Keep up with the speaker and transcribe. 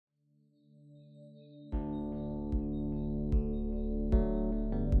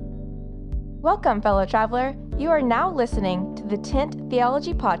Welcome, fellow traveler. You are now listening to the Tent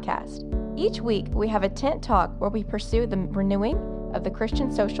Theology Podcast. Each week, we have a tent talk where we pursue the renewing of the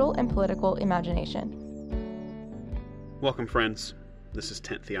Christian social and political imagination. Welcome, friends. This is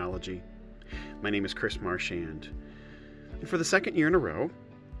Tent Theology. My name is Chris Marchand. And for the second year in a row,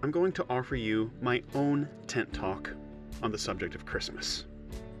 I'm going to offer you my own tent talk on the subject of Christmas.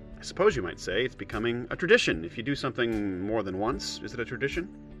 I suppose you might say it's becoming a tradition. If you do something more than once, is it a tradition?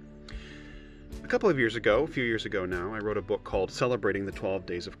 A few years ago now, I wrote a book called Celebrating the 12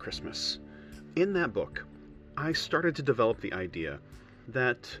 Days of Christmas. In that book, I started to develop the idea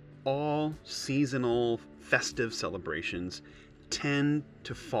that all seasonal festive celebrations tend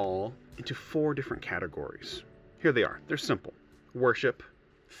to fall into four different categories. Here they are. They're simple: worship,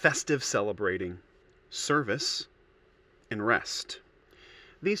 festive celebrating, service, and rest.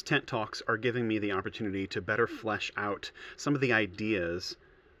 These tent talks are giving me the opportunity to better flesh out some of the ideas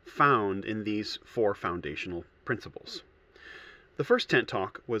found in these four foundational principles. The first tent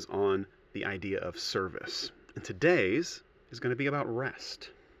talk was on the idea of service, and today's is going to be about rest.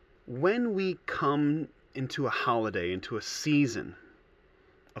 When we come into a holiday, into a season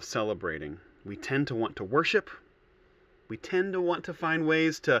of celebrating, we tend to want to worship. We tend to want to find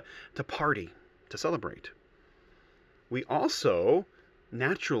ways to party, to celebrate. We also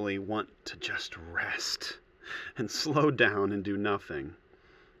naturally want to just rest and slow down and do nothing.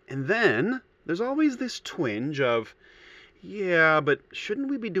 And then there's always this twinge of, yeah, but shouldn't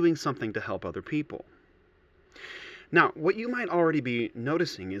we be doing something to help other people? Now, what you might already be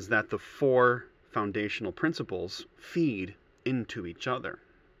noticing is that the four foundational principles feed into each other.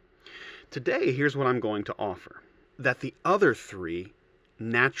 Today, here's what I'm going to offer: that the other three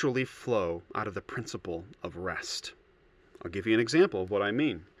naturally flow out of the principle of rest. I'll give you an example of what I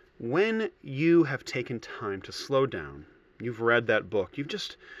mean. When you have taken time to slow down, you've read that book, you've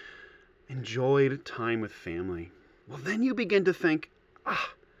just enjoyed time with family, well, then you begin to think,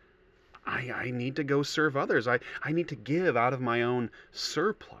 I need to go serve others. I need to give out of my own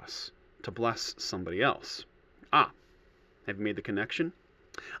surplus to bless somebody else. Have you made the connection?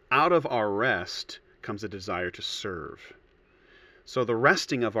 Out of our rest comes a desire to serve. So the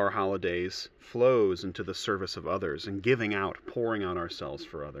resting of our holidays flows into the service of others and giving out, pouring out ourselves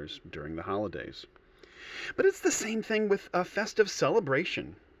for others during the holidays. But it's the same thing with a festive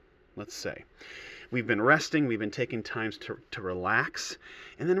celebration, let's say. We've been resting, we've been taking times to relax,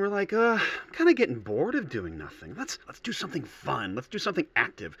 and then we're like, I'm kind of getting bored of doing nothing. Let's do something fun. Let's do something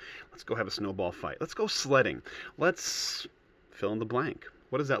active. Let's go have a snowball fight. Let's go sledding. Let's fill in the blank.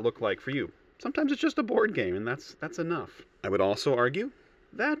 What does that look like for you? Sometimes it's just a board game, and that's enough. I would also argue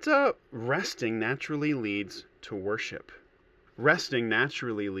that resting naturally leads to worship. Resting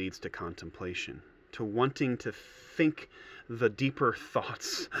naturally leads to contemplation, to wanting to think the deeper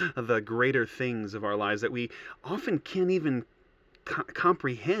thoughts, the greater things of our lives that we often can't even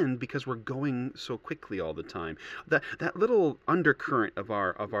comprehend because we're going so quickly all the time. That little undercurrent of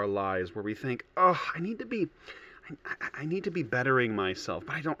our lives where we think, I need to be bettering myself,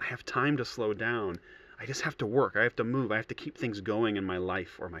 but I don't have time to slow down. I just have to work. I have to move. I have to keep things going in my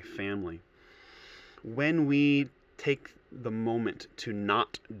life or my family. When we take the moment to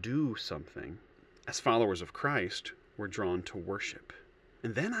not do something, as followers of Christ, we're drawn to worship.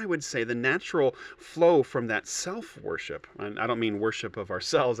 And then I would say the natural flow from that self-worship, and I don't mean worship of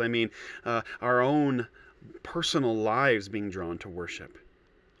ourselves, I mean our own personal lives being drawn to worship.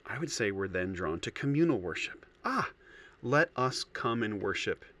 I would say we're then drawn to communal worship. Let us come and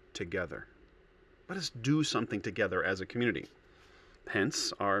worship together. Let us do something together as a community.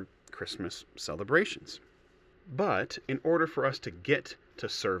 Hence our Christmas celebrations. But in order for us to get to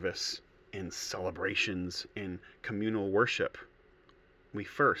service and celebrations and communal worship, we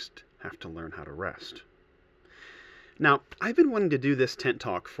first have to learn how to rest. Now, I've been wanting to do this tent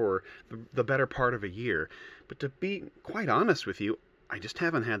talk for the better part of a year, but to be quite honest with you, I just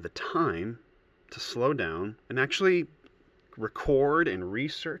haven't had the time to slow down and actually record and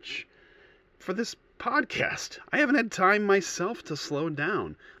research for this podcast. I haven't had time myself to slow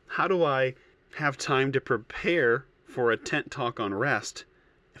down. How do I have time to prepare for a tent talk on rest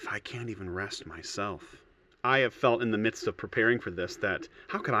if I can't even rest myself? I have felt in the midst of preparing for this that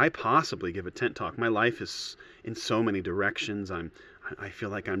how could I possibly give a tent talk? My life is in so many directions. I feel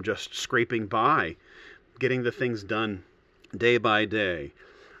like I'm just scraping by, getting the things done day by day.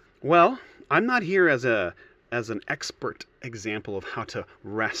 Well, I'm not here as an expert example of how to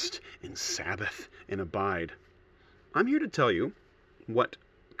rest and Sabbath and abide. I'm here to tell you what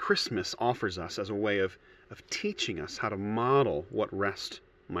Christmas offers us as a way of teaching us how to model what rest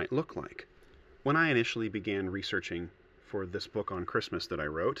might look like. When I initially began researching for this book on Christmas that I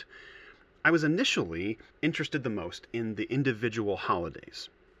wrote, I was initially interested the most in the individual holidays.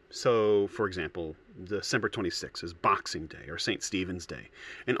 So, for example, December 26th is Boxing Day or St. Stephen's Day,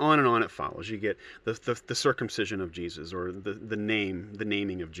 and on it follows. You get the circumcision of Jesus, or the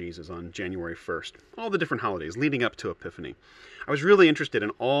naming of Jesus on January 1st. All the different holidays leading up to Epiphany. I was really interested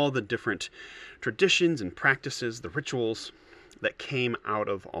in all the different traditions and practices, the rituals that came out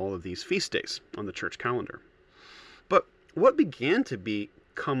of all of these feast days on the church calendar. But what began to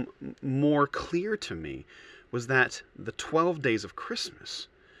become more clear to me was that the 12 days of Christmas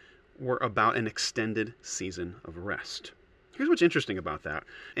were about an extended season of rest. Here's what's interesting about that.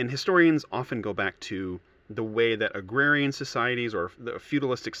 And historians often go back to the way that agrarian societies or the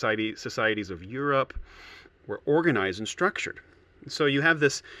feudalistic societies of Europe were organized and structured. So you have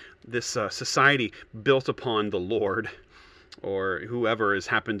this society built upon the lord, or whoever has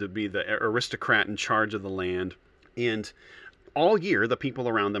happened to be the aristocrat in charge of the land. And all year, the people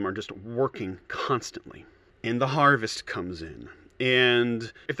around them are just working constantly. And the harvest comes in.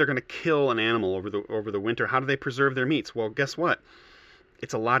 And if they're going to kill an animal over the winter, how do they preserve their meats? Well, guess what?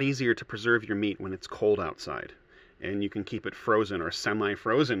 It's a lot easier to preserve your meat when it's cold outside. And you can keep it frozen or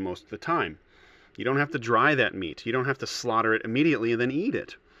semi-frozen most of the time. You don't have to dry that meat. You don't have to slaughter it immediately and then eat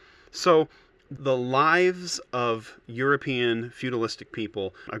it. So the lives of European feudalistic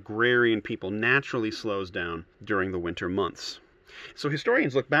people, agrarian people, naturally slows down during the winter months. So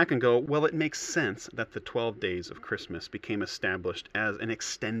historians look back and go, well, it makes sense that the 12 days of Christmas became established as an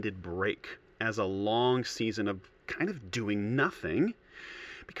extended break, as a long season of kind of doing nothing,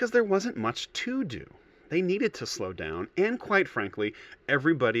 because there wasn't much to do. They needed to slow down, and quite frankly,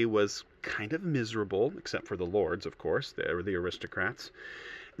 everybody was kind of miserable, except for the lords, of course, the aristocrats.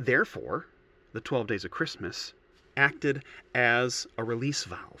 Therefore, the 12 days of Christmas acted as a release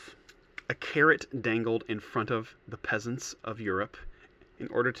valve, a carrot dangled in front of the peasants of Europe in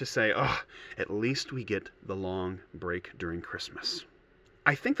order to say, oh, at least we get the long break during Christmas.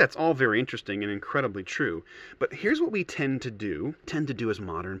 I think that's all very interesting and incredibly true, but here's what we tend to do as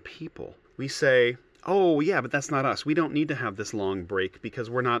modern people. We say, oh yeah, but that's not us. We don't need to have this long break because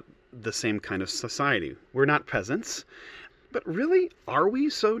we're not the same kind of society. We're not peasants. But really, are we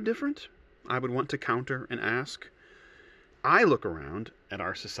so different? I would want to counter and ask. I look around at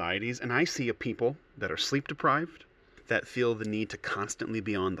our societies and I see a people that are sleep deprived, that feel the need to constantly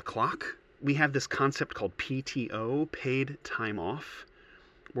be on the clock. We have this concept called PTO, paid time off,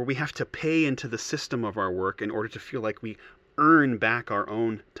 where we have to pay into the system of our work in order to feel like we earn back our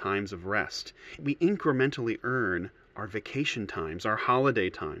own times of rest. We incrementally earn our vacation times, our holiday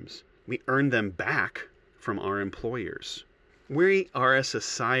times. We earn them back from our employers. We are a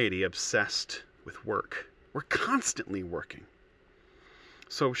society obsessed with work. We're constantly working.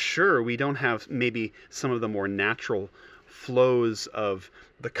 So sure, we don't have maybe some of the more natural flows of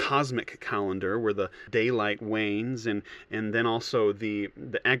the cosmic calendar where the daylight wanes, and then also the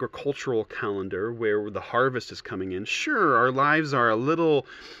agricultural calendar where the harvest is coming in. Sure, our lives are a little,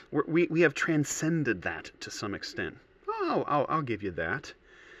 we have transcended that to some extent. Oh, I'll give you that.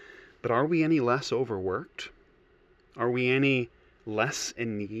 But are we any less overworked? Are we any less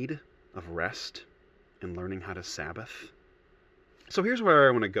in need of rest and learning how to Sabbath? So here's where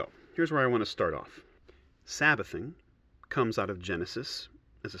I want to go. Here's where I want to start off. Sabbathing comes out of Genesis,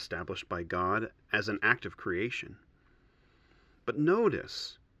 as established by God as an act of creation. But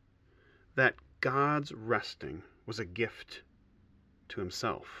notice that God's resting was a gift to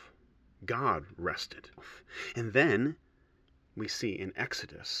himself. God rested. And then we see in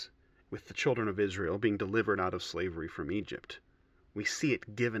Exodus, with the children of Israel being delivered out of slavery from Egypt, we see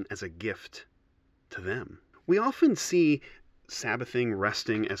it given as a gift to them. We often see Sabbathing,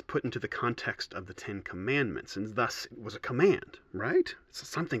 resting, as put into the context of the Ten Commandments, and thus it was a command, right? It's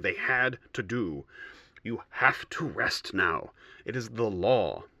something they had to do. You have to rest now. It is the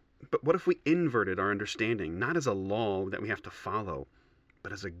law. But what if we inverted our understanding, not as a law that we have to follow,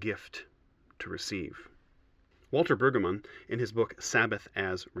 but as a gift to receive? Walter Brueggemann, in his book Sabbath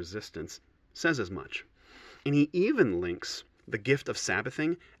as Resistance, says as much. And he even links the gift of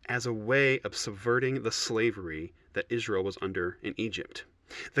Sabbathing as a way of subverting the slavery that Israel was under in Egypt.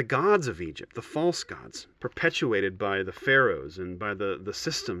 The gods of Egypt, the false gods, perpetuated by the pharaohs and by the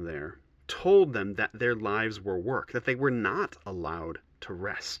system there, told them that their lives were work, that they were not allowed to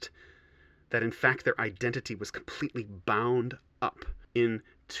rest, that in fact their identity was completely bound up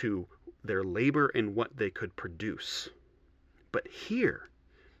into their labor and what they could produce. But here,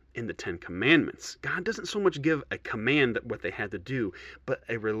 in the Ten Commandments, God doesn't so much give a command that what they had to do, but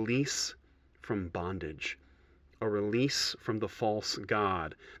a release from bondage, a release from the false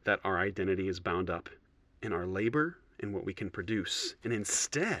God that our identity is bound up in our labor and what we can produce. And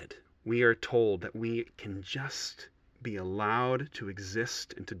instead, we are told that we can just be allowed to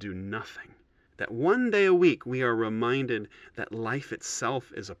exist and to do nothing. That one day a week we are reminded that life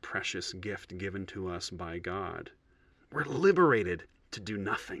itself is a precious gift given to us by God. We're liberated to do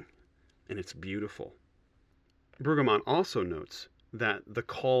nothing, and it's beautiful. Brueggemann also notes that the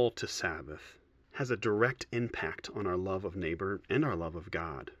call to Sabbath has a direct impact on our love of neighbor and our love of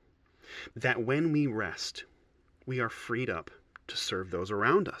God. That when we rest, we are freed up to serve those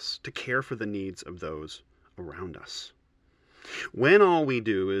around us, to care for the needs of those around us. When all we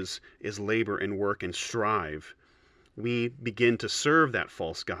do is labor and work and strive, we begin to serve that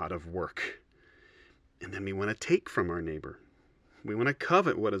false god of work. And then we want to take from our neighbor. We want to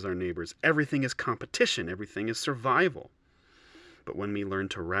covet what is our neighbor's. Everything is competition. Everything is survival. But when we learn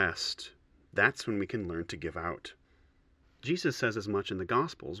to rest, that's when we can learn to give out. Jesus says as much in the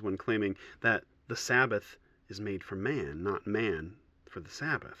Gospels when claiming that the Sabbath is made for man, not man for the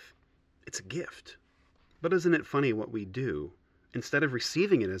Sabbath. It's a gift. But isn't it funny what we do? Instead of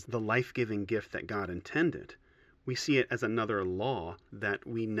receiving it as the life-giving gift that God intended, we see it as another law that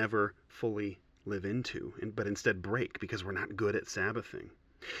we never fully live into, but instead break because we're not good at Sabbathing.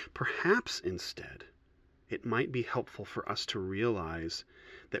 Perhaps instead, it might be helpful for us to realize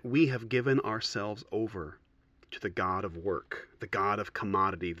that we have given ourselves over to the god of work, the god of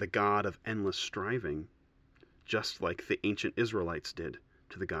commodity, the god of endless striving, just like the ancient Israelites did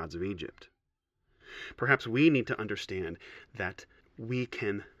to the gods of Egypt. Perhaps we need to understand that we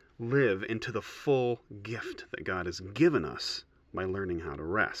can live into the full gift that God has given us by learning how to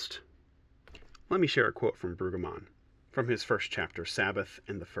rest. Let me share a quote from Brueggemann, from his first chapter, Sabbath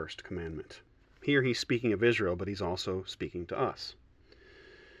and the First Commandment. Here he's speaking of Israel, but he's also speaking to us.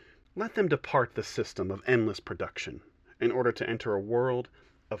 Let them depart the system of endless production in order to enter a world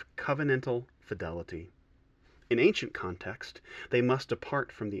of covenantal fidelity. In ancient context, they must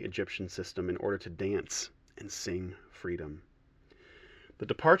depart from the Egyptian system in order to dance and sing freedom. The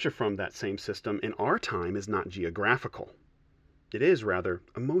departure from that same system in our time is not geographical. It is rather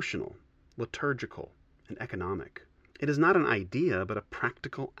emotional, liturgical, and economic. It is not an idea, but a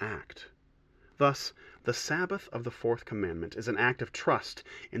practical act. Thus, the Sabbath of the Fourth Commandment is an act of trust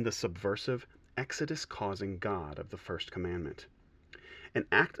in the subversive, exodus-causing God of the First Commandment. An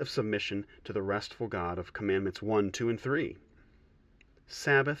act of submission to the restful God of Commandments 1, 2, and 3.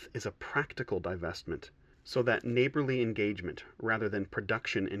 Sabbath is a practical divestment, so that neighborly engagement rather than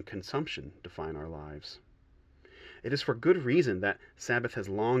production and consumption define our lives. It is for good reason that Sabbath has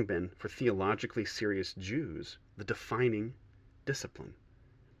long been, for theologically serious Jews, the defining discipline.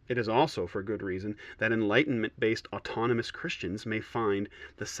 It is also for good reason that Enlightenment-based autonomous Christians may find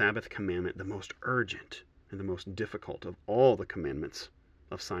the Sabbath commandment the most urgent and the most difficult of all the commandments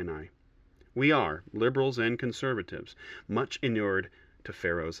of Sinai. We are, liberals and conservatives, much inured to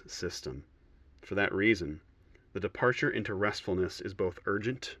Pharaoh's system. For that reason, the departure into restfulness is both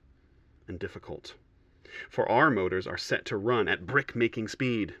urgent and difficult. For our motors are set to run at brick-making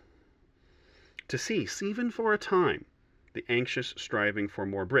speed. To cease, even for a time, the anxious striving for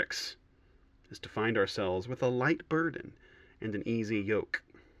more bricks is to find ourselves with a light burden and an easy yoke.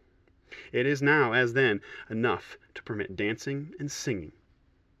 It is now, as then, enough to permit dancing and singing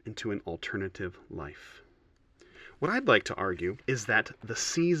into an alternative life. What I'd like to argue is that the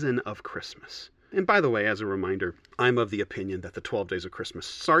season of Christmas, and by the way, as a reminder, I'm of the opinion that the 12 days of Christmas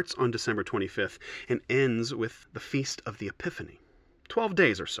starts on December 25th and ends with the Feast of the Epiphany, 12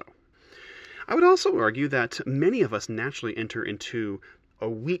 days or so. I would also argue that many of us naturally enter into a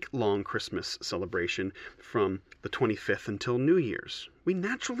week-long Christmas celebration from the 25th until New Year's. We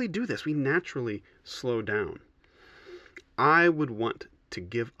naturally do this. We naturally slow down. I would want to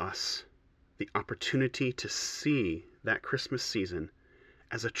give us the opportunity to see that Christmas season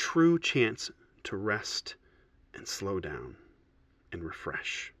as a true chance to rest and slow down and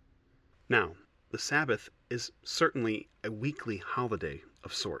refresh. Now, the Sabbath is certainly a weekly holiday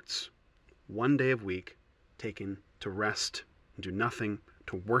of sorts. One day of week taken to rest and do nothing,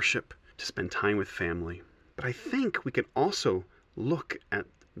 to worship, to spend time with family. But I think we can also look at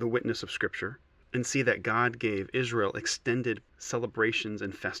the witness of Scripture and see that God gave Israel extended celebrations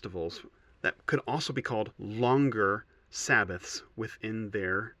and festivals that could also be called longer Sabbaths within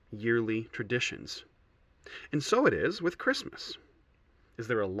their yearly traditions. And so it is with Christmas. Is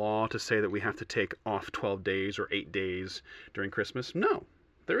there a law to say that we have to take off 12 days or 8 days during Christmas? No,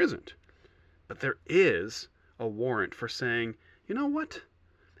 there isn't. But there is a warrant for saying, you know what?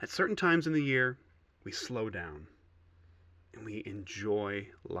 At certain times in the year, we slow down and we enjoy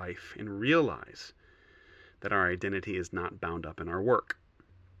life and realize that our identity is not bound up in our work.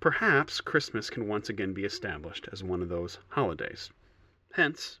 Perhaps Christmas can once again be established as one of those holidays.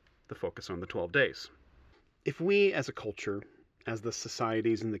 Hence, the focus on the 12 days. If we as a culture, as the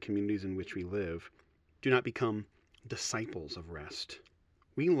societies and the communities in which we live, do not become disciples of rest,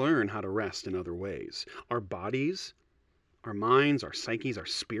 we learn how to rest in other ways. Our bodies, our minds, our psyches, our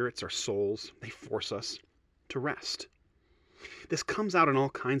spirits, our souls, they force us to rest. This comes out in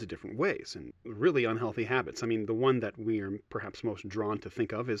all kinds of different ways, and really unhealthy habits. I mean, the one that we are perhaps most drawn to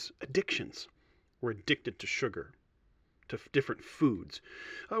think of is addictions. We're addicted to sugar, to different foods.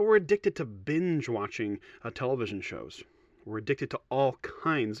 We're addicted to binge watching television shows. We're addicted to all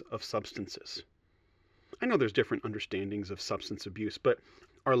kinds of substances. I know there's different understandings of substance abuse, but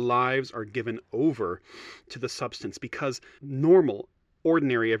our lives are given over to the substance because normal,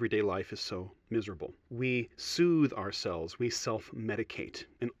 ordinary everyday life is so miserable. We soothe ourselves, we self-medicate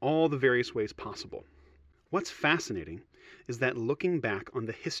in all the various ways possible. What's fascinating is that looking back on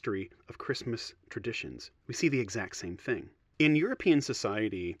the history of Christmas traditions, we see the exact same thing. In European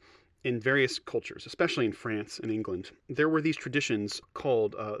society, in various cultures, especially in France and England, there were these traditions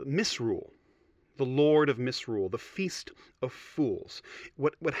called misrule, the Lord of Misrule, the Feast of Fools.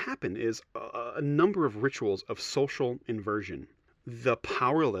 What happened is a number of rituals of social inversion. The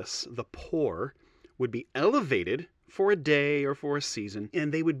powerless, the poor, would be elevated for a day or for a season,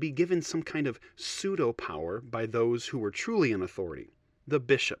 and they would be given some kind of pseudo-power by those who were truly in authority. The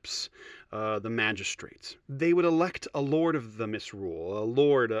bishops, the magistrates. They would elect a lord of the misrule, a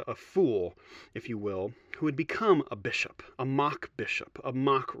lord, a fool, if you will, who would become a bishop, a mock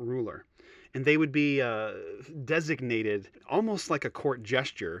ruler. And they would be designated, almost like a court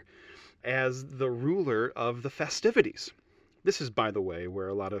gesture, as the ruler of the festivities. This is, by the way, where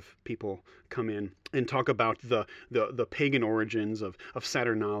a lot of people come in and talk about the pagan origins of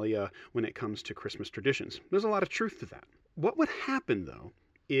Saturnalia when it comes to Christmas traditions. There's a lot of truth to that. What would happen, though,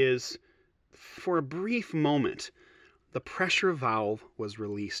 is for a brief moment, the pressure valve was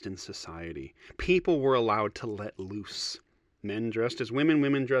released in society. People were allowed to let loose. Men dressed as women,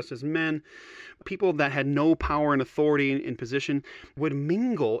 women dressed as men. People that had no power and authority in position would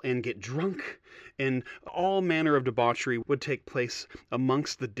mingle and get drunk, and all manner of debauchery would take place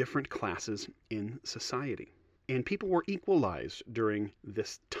amongst the different classes in society. And people were equalized during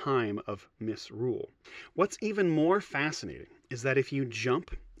this time of misrule. What's even more fascinating is that if you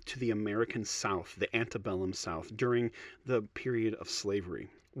jump to the American South, the antebellum South, during the period of slavery,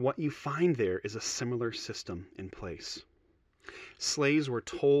 what you find there is a similar system in place. Slaves were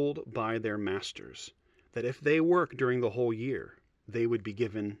told by their masters that if they worked during the whole year, they would be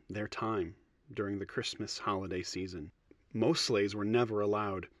given their time during the Christmas holiday season. Most slaves were never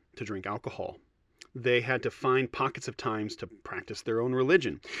allowed to drink alcohol. They had to find pockets of times to practice their own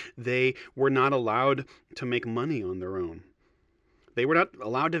religion. They were not allowed to make money on their own. They were not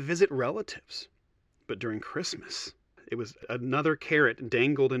allowed to visit relatives. But during Christmas, it was another carrot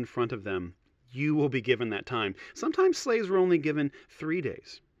dangled in front of them. You will be given that time. Sometimes slaves were only given 3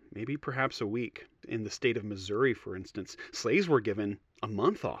 days, maybe perhaps a week. In the state of Missouri, for instance, slaves were given a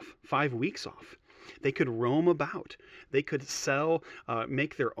month off, 5 weeks off. They could roam about. They could sell,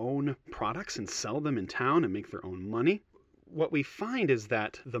 make their own products and sell them in town and make their own money. What we find is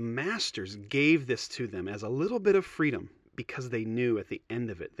that the masters gave this to them as a little bit of freedom because they knew at the end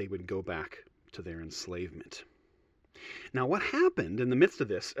of it they would go back to their enslavement. Now, what happened in the midst of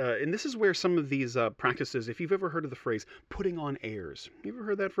this, and this is where some of these practices, if you've ever heard of the phrase putting on airs, you ever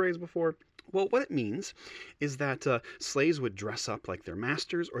heard that phrase before? Well, what it means is that slaves would dress up like their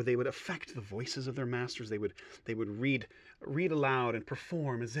masters, or they would affect the voices of their masters. They would read aloud and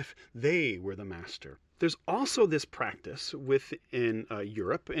perform as if they were the master. There's also this practice within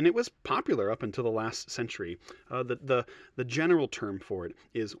Europe, and it was popular up until the last century. The general term for it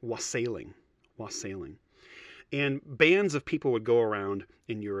is wassailing. And bands of people would go around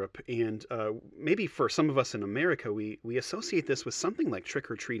in Europe, and maybe for some of us in America, we associate this with something like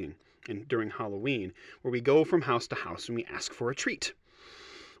trick-or-treating during Halloween, where we go from house to house and we ask for a treat.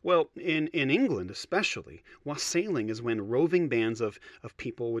 Well, in England especially, wassailing is when roving bands of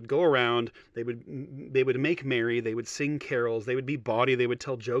people would go around, they would make merry, they would sing carols, they would be bawdy, they would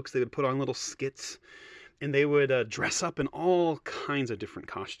tell jokes, they would put on little skits, and they would dress up in all kinds of different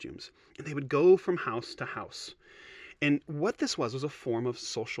costumes. And they would go from house to house. And what this was a form of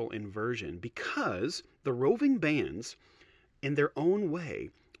social inversion, because the roving bands, in their own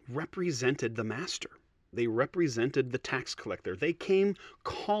way, represented the master. They represented the tax collector. They came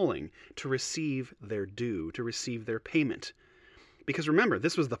calling to receive their due, to receive their payment. Because remember,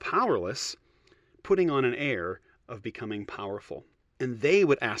 this was the powerless putting on an air of becoming powerful. and they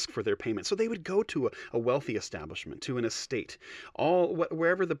would ask for their payment. So they would go to a wealthy establishment, to an estate,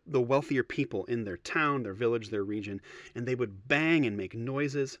 wherever the wealthier people in their town, their village, their region, and they would bang and make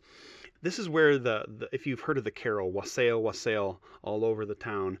noises. This is where if you've heard of the carol, Wassail, Wassail, all over the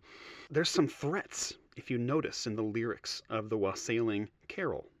town, there's some threats, if you notice, in the lyrics of the wassailing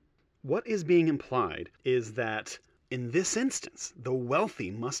carol. What is being implied is that in this instance, the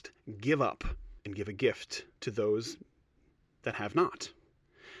wealthy must give up and give a gift to those that have not,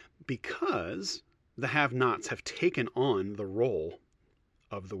 because the have-nots have taken on the role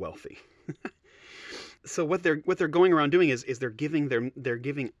of the wealthy. So what they're going around doing is they're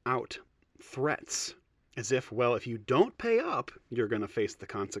giving out threats, as if, well, if you don't pay up, you're going to face the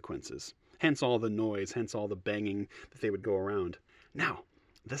consequences. Hence all the noise, hence all the banging that they would go around. Now,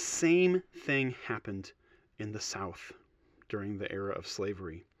 the same thing happened in the South during the era of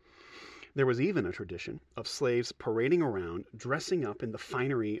slavery. There was even a tradition of slaves parading around, dressing up in the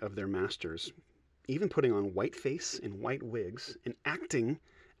finery of their masters, even putting on white face and white wigs, and acting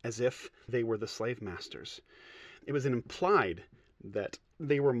as if they were the slave masters. It was implied that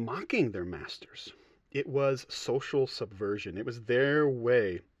they were mocking their masters. It was social subversion. It was their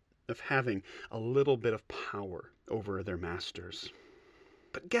way of having a little bit of power over their masters.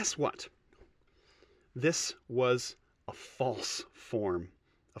 But guess what? This was a false form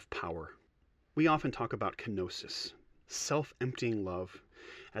of power. We often talk about kenosis, self-emptying love,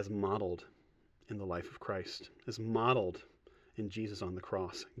 as modeled in the life of Christ, as modeled in Jesus on the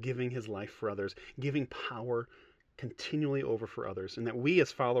cross, giving his life for others, giving power continually over for others, and that we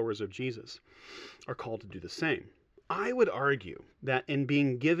as followers of Jesus are called to do the same. I would argue that in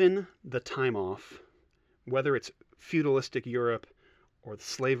being given the time off, whether it's feudalistic Europe or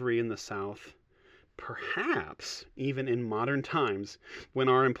slavery in the South, perhaps even in modern times when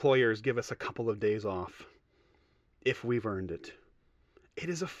our employers give us a couple of days off, if we've earned it, it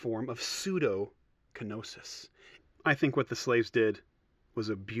is a form of pseudo-kenosis. I think what the slaves did was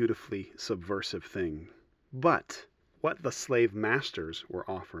a beautifully subversive thing. But what the slave masters were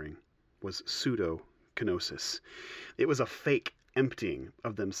offering was pseudo-kenosis. It was a fake emptying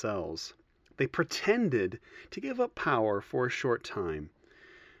of themselves. They pretended to give up power for a short time,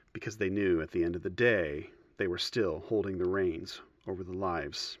 because they knew at the end of the day they were still holding the reins over the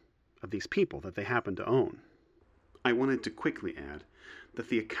lives of these people that they happened to own. I wanted to quickly add that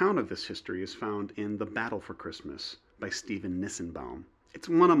the account of this history is found in The Battle for Christmas by Stephen Nissenbaum. It's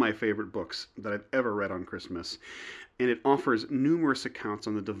one of my favorite books that I've ever read on Christmas, and it offers numerous accounts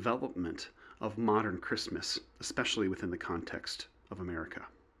on the development of modern Christmas, especially within the context of America.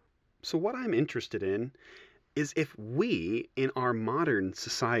 So what I'm interested in is if we, in our modern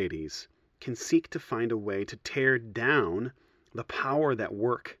societies, can seek to find a way to tear down the power that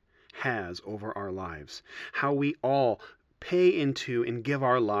work has over our lives. How we all pay into and give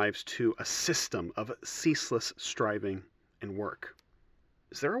our lives to a system of ceaseless striving and work.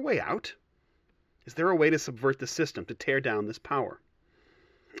 Is there a way out? Is there a way to subvert the system, to tear down this power?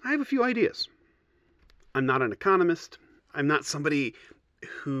 I have a few ideas. I'm not an economist. I'm not somebody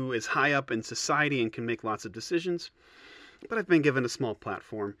who is high up in society and can make lots of decisions, but I've been given a small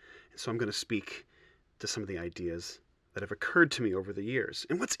platform, and so I'm going to speak to some of the ideas that have occurred to me over the years.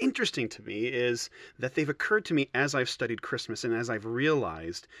 And what's interesting to me is that they've occurred to me as I've studied Christmas and as I've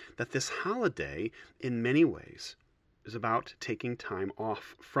realized that this holiday, in many ways, is about taking time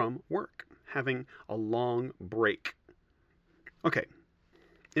off from work, having a long break. Okay.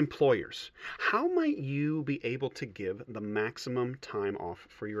 Employers, how might you be able to give the maximum time off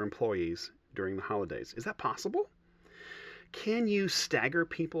for your employees during the holidays? Is that possible? Can you stagger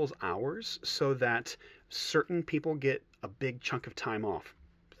people's hours so that certain people get a big chunk of time off?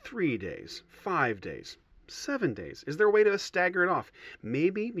 3 days, 5 days, 7 days. Is there a way to stagger it off?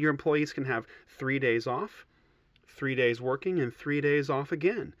 Maybe your employees can have 3 days off, 3 days working, and 3 days off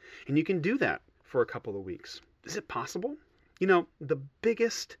again. And you can do that for a couple of weeks. Is it possible? You know, the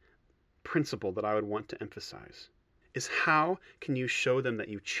biggest principle that I would want to emphasize is how can you show them that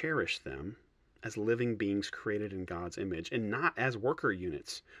you cherish them as living beings created in God's image and not as worker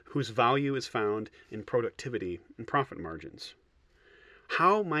units whose value is found in productivity and profit margins.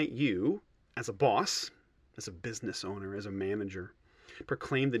 How might you, as a boss, as a business owner, as a manager,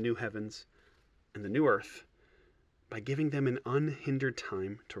 proclaim the new heavens and the new earth by giving them an unhindered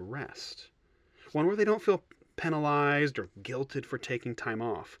time to rest? One where they don't feel penalized or guilted for taking time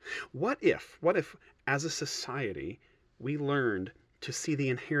off. What if, as a society, we learned to see the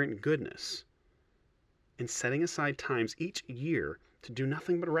inherent goodness in setting aside times each year to do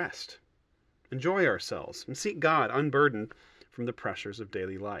nothing but rest, enjoy ourselves, and seek God unburdened from the pressures of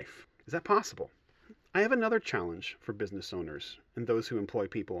daily life? Is that possible? I have another challenge for business owners and those who employ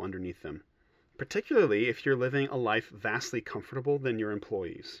people underneath them, particularly if you're living a life vastly comfortable than your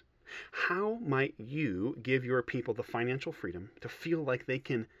employees. How might you give your people the financial freedom to feel like they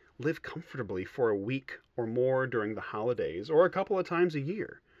can live comfortably for a week or more during the holidays or a couple of times a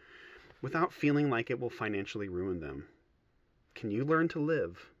year without feeling like it will financially ruin them? Can you learn to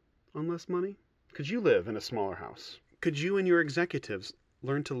live on less money? Could you live in a smaller house? Could you and your executives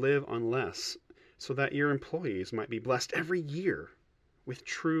learn to live on less so that your employees might be blessed every year with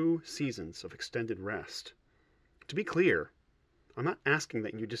true seasons of extended rest? To be clear, I'm not asking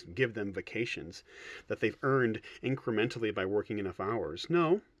that you just give them vacations that they've earned incrementally by working enough hours.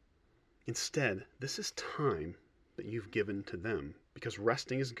 No. Instead, this is time that you've given to them because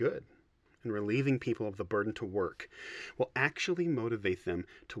resting is good, and relieving people of the burden to work will actually motivate them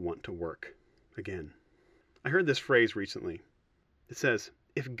to want to work again. I heard this phrase recently. It says,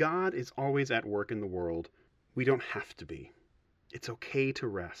 if God is always at work in the world, we don't have to be. It's okay to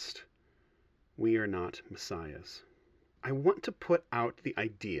rest. We are not messiahs. I want to put out the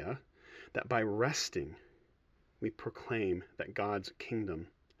idea that by resting, we proclaim that God's kingdom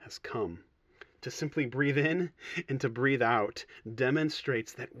has come. To simply breathe in and to breathe out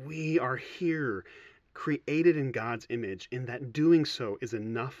demonstrates that we are here, created in God's image, and that doing so is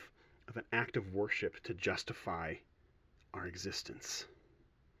enough of an act of worship to justify our existence.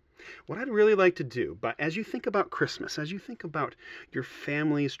 What I'd really like to do, but as you think about Christmas, as you think about your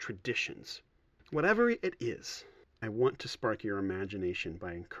family's traditions, whatever it is, I want to spark your imagination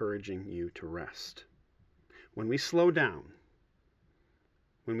by encouraging you to rest. When we slow down,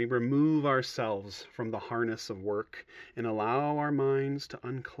 when we remove ourselves from the harness of work and allow our minds to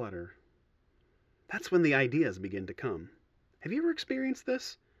unclutter, that's when the ideas begin to come. Have you ever experienced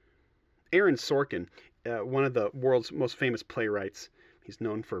this? Aaron Sorkin, one of the world's most famous playwrights, he's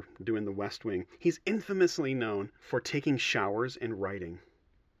known for doing The West Wing. He's infamously known for taking showers and writing.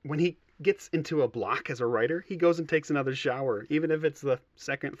 When he gets into a block as a writer, he goes and takes another shower, even if it's the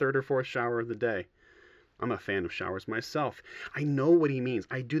second, third, or fourth shower of the day. I'm a fan of showers myself. I know what he means.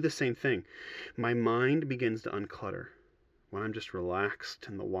 I do the same thing. My mind begins to unclutter when I'm just relaxed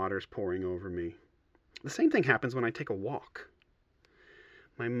and the water's pouring over me. The same thing happens when I take a walk.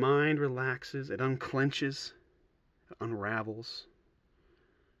 My mind relaxes, it unclenches, it unravels.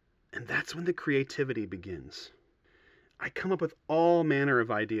 And that's when the creativity begins. I come up with all manner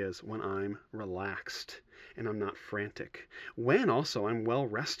of ideas when I'm relaxed and I'm not frantic. When also I'm well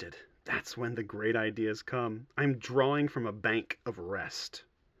rested. That's when the great ideas come. I'm drawing from a bank of rest.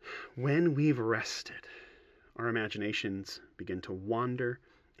 When we've rested, our imaginations begin to wander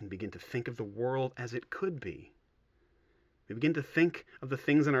and begin to think of the world as it could be. We begin to think of the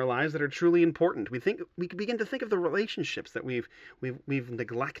things in our lives that are truly important. We begin to think of the relationships that we've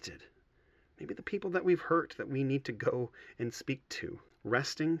neglected. Maybe the people that we've hurt that we need to go and speak to.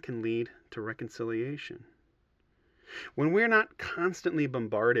 Resting can lead to reconciliation. When we're not constantly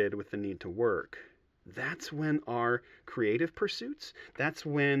bombarded with the need to work, that's when our creative pursuits, that's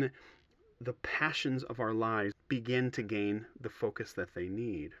when the passions of our lives begin to gain the focus that they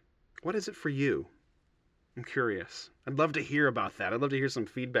need. What is it for you? I'm curious. I'd love to hear about that. I'd love to hear some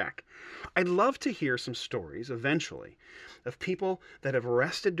feedback. I'd love to hear some stories, eventually, of people that have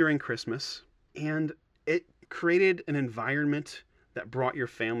rested during Christmas and it created an environment that brought your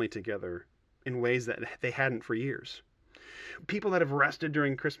family together in ways that they hadn't for years. People that have rested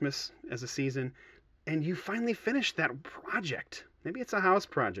during Christmas as a season and you finally finished that project. Maybe it's a house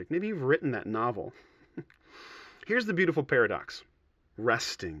project. Maybe you've written that novel. Here's the beautiful paradox.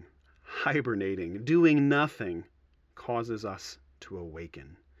 Resting, hibernating, doing nothing causes us to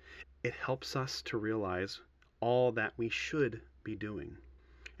awaken. It helps us to realize all that we should be doing.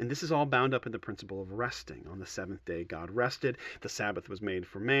 And this is all bound up in the principle of resting. On the seventh day, God rested. The Sabbath was made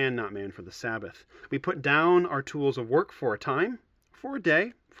for man, not man for the Sabbath. We put down our tools of work for a time, for a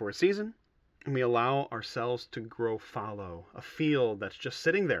day, for a season, and we allow ourselves to grow fallow, a field that's just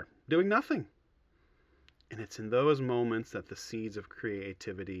sitting there, doing nothing. And it's in those moments that the seeds of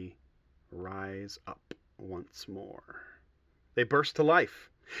creativity rise up once more. They burst to life.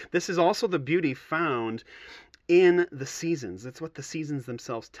 This is also the beauty found in the seasons. That's what the seasons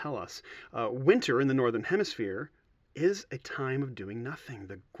themselves tell us. Winter in the northern hemisphere is a time of doing nothing.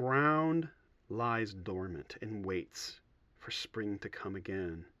 The ground lies dormant and waits for spring to come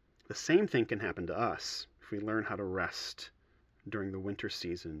again. The same thing can happen to us if we learn how to rest during the winter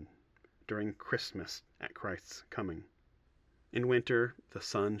season, during Christmas at Christ's coming. In winter, the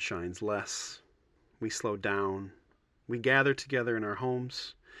sun shines less. We slow down. We gather together in our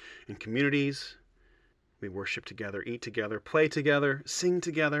homes, in communities. We worship together, eat together, play together, sing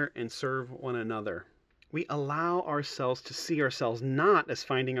together, and serve one another. We allow ourselves to see ourselves not as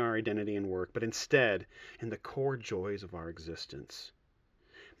finding our identity in work, but instead in the core joys of our existence.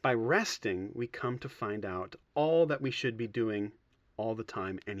 By resting, we come to find out all that we should be doing all the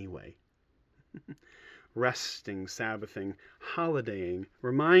time anyway. Resting, Sabbathing, holidaying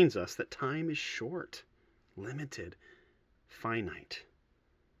reminds us that time is short, limited, finite.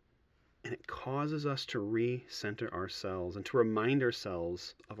 And it causes us to recenter ourselves and to remind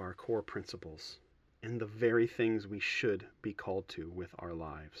ourselves of our core principles and the very things we should be called to with our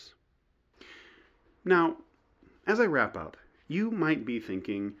lives. Now, as I wrap up, you might be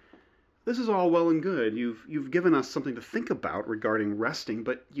thinking, this is all well and good. You've given us something to think about regarding resting,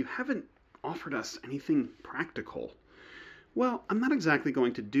 but you haven't offered us anything practical. Well, I'm not exactly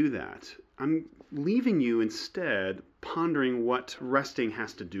going to do that. I'm leaving you instead pondering what resting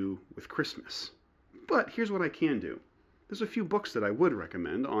has to do with Christmas. But here's what I can do. There's a few books that I would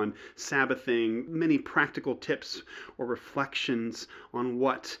recommend on Sabbathing, many practical tips or reflections on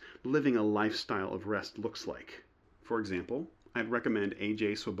what living a lifestyle of rest looks like. For example, I'd recommend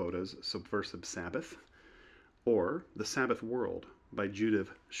A.J. Swoboda's Subversive Sabbath or The Sabbath World by Judith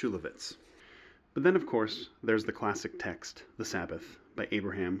Shulevitz. But then, of course, there's the classic text, The Sabbath, by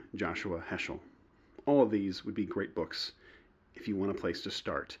Abraham Joshua Heschel. All of these would be great books if you want a place to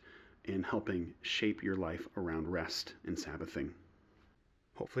start in helping shape your life around rest and Sabbathing.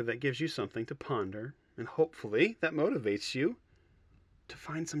 Hopefully that gives you something to ponder, and hopefully that motivates you to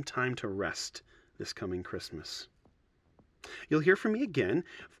find some time to rest this coming Christmas. You'll hear from me again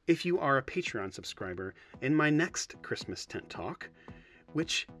if you are a Patreon subscriber in my next Christmas Tent Talk,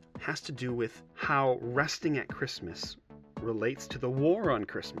 which has to do with how resting at Christmas relates to the war on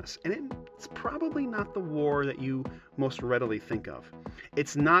Christmas. And it's probably not the war that you most readily think of.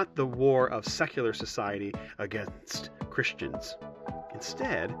 It's not the war of secular society against Christians.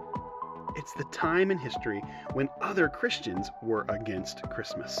 Instead, it's the time in history when other Christians were against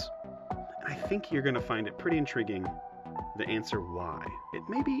Christmas. And I think you're going to find it pretty intriguing, the answer why. It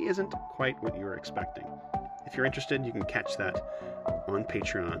maybe isn't quite what you were expecting. If you're interested, you can catch that on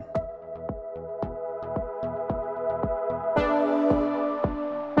Patreon.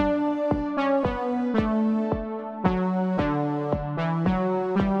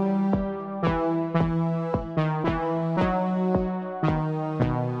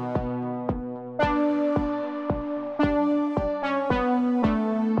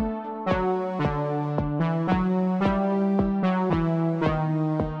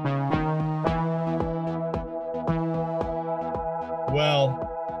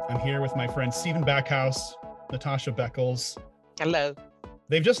 Well, I'm here with my friend Stephen Backhouse, Natasha Beckles. Hello.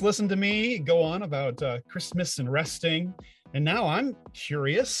 They've just listened to me go on about Christmas and resting, and now I'm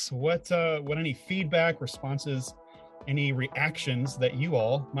curious what any feedback, responses, any reactions that you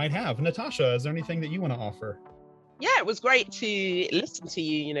all might have. Natasha, is there anything that you want to offer? Yeah, it was great to listen to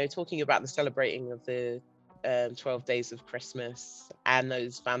you, talking about the celebrating of the 12 days of Christmas and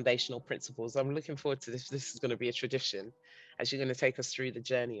those foundational principles. I'm looking forward to this. This is going to be a tradition as you're going to take us through the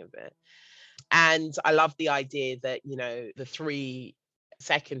journey of it. And I love the idea that, the three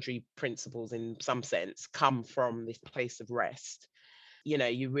secondary principles in some sense come from this place of rest.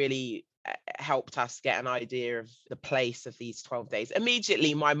 You really helped us get an idea of the place of these 12 days.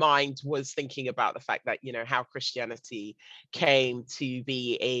 Immediately, my mind was thinking about the fact that, how Christianity came to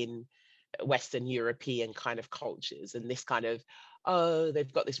be in Western European kind of cultures, and this kind of, oh,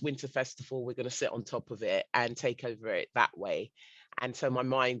 they've got this winter festival, we're going to sit on top of it and take over it that way. And so my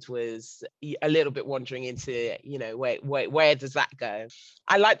mind was a little bit wandering into, where does that go?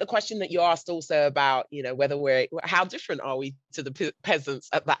 I like the question that you asked also about, how different are we to the peasants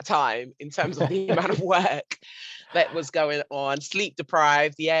at that time in terms of the amount of work that was going on, sleep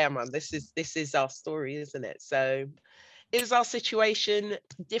deprived. Yeah, man, this is our story, isn't it? So is our situation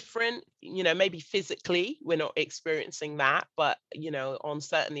different? Maybe physically we're not experiencing that, but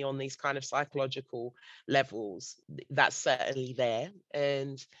certainly on these kind of psychological levels, that's certainly there.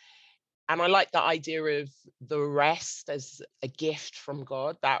 And I like the idea of the rest as a gift from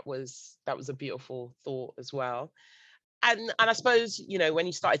God. That was a beautiful thought as well. And I suppose, when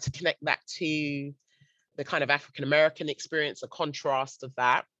you started to connect that to the kind of African American experience, a contrast of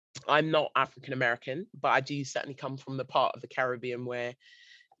that. I'm not African American, but I do certainly come from the part of the Caribbean where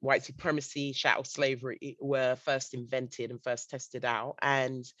white supremacy, chattel slavery were first invented and first tested out.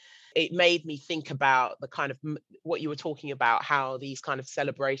 And it made me think about the kind of what you were talking about, how these kind of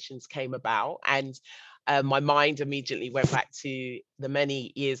celebrations came about. And my mind immediately went back to the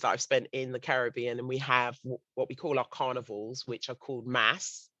many years that I've spent in the Caribbean. And we have what we call our carnivals, which are called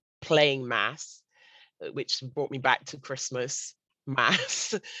mass, playing mass, which brought me back to Christmas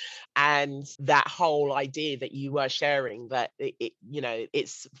mass. And that whole idea that you were sharing, that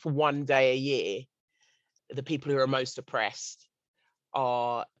it's for one day a year, the people who are most oppressed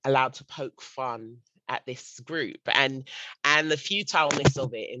are allowed to poke fun at this group, and the futileness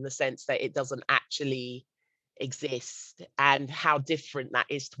of it, in the sense that it doesn't actually exist, and how different that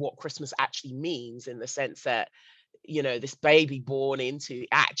is to what Christmas actually means, in the sense that this baby born into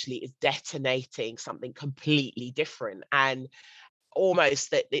actually is detonating something completely different, and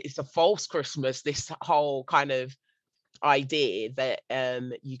almost that it's a false Christmas, this whole kind of idea that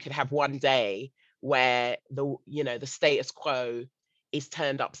you could have one day where the status quo is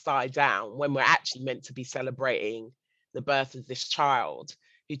turned upside down, when we're actually meant to be celebrating the birth of this child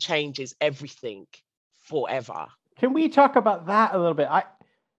who changes everything forever. Can we talk about that a little bit?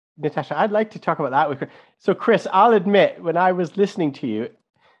 Natasha, I'd like to talk about that with Chris. So Chris, I'll admit, when I was listening to you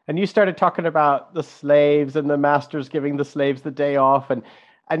and you started talking about the slaves and the masters giving the slaves the day off,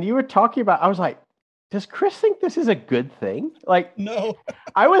 and you were talking about, I was like, does Chris think this is a good thing? Like, no.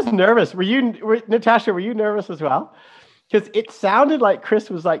 I was nervous. Natasha, were you nervous as well? Because it sounded like Chris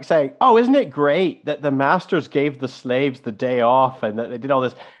was like saying, oh, isn't it great that the masters gave the slaves the day off and that they did all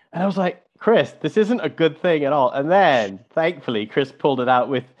this? And I was like, Chris, this isn't a good thing at all. And then, thankfully, Chris pulled it out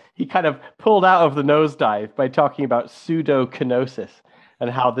he kind of pulled out of the nosedive by talking about pseudo-kenosis and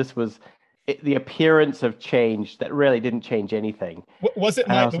how this was the appearance of change that really didn't change anything. Was it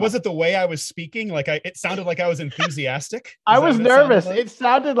the way I was speaking? Like it sounded like I was enthusiastic. I was nervous. It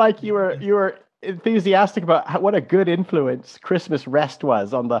sounded like you were enthusiastic about what a good influence Christmas rest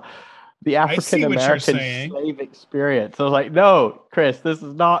was on the African American slave experience. I was like, no, Chris, this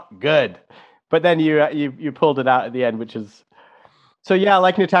is not good. But then you pulled it out at the end, which is so, yeah.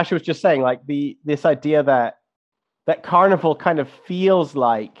 Like Natasha was just saying, like this idea that carnival kind of feels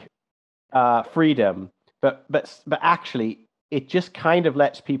like freedom, but actually it just kind of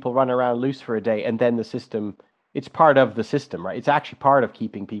lets people run around loose for a day, and then the system. It's part of the system, right? It's actually part of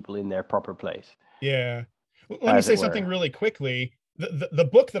keeping people in their proper place. Yeah. Let me say something really quickly. The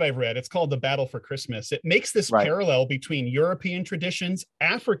book that I've read, it's called The Battle for Christmas. It makes this parallel between European traditions,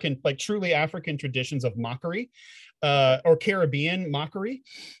 truly African traditions of mockery, or Caribbean mockery,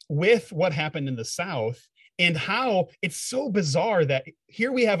 with what happened in the South, and how it's so bizarre that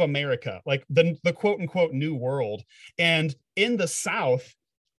here we have America, like the quote unquote new world. And in the South,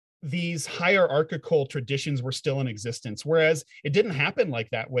 these hierarchical traditions were still in existence, whereas it didn't happen like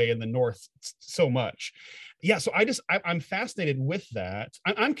that way in the North so much. Yeah, so I'm fascinated with that.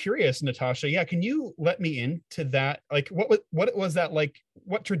 I'm curious, Natasha. Yeah, can you let me into that? Like, what was that like?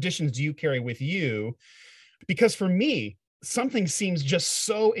 What traditions do you carry with you? Because for me, something seems just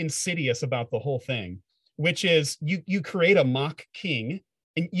so insidious about the whole thing, which is you create a mock king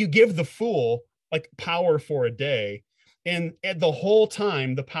and you give the fool like power for a day. And the whole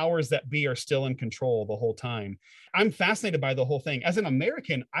time, the powers that be are still in control the whole time. I'm fascinated by the whole thing. As an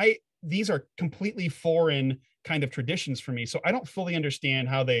American, these are completely foreign kind of traditions for me. So I don't fully understand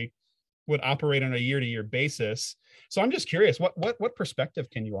how they would operate on a year-to-year basis. So I'm just curious, what perspective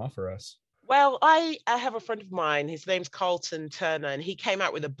can you offer us? Well, I have a friend of mine, his name's Carlton Turner, and he came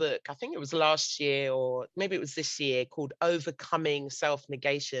out with a book, I think it was last year or maybe it was this year, called Overcoming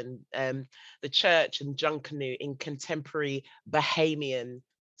Self-Negation, the Church and Junkanoo in Contemporary Bahamian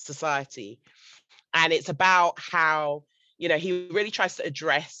Society. And it's about how, he really tries to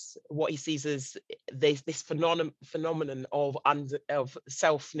address what he sees as this phenomenon of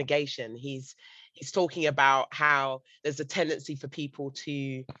self-negation. He's talking about how there's a tendency for people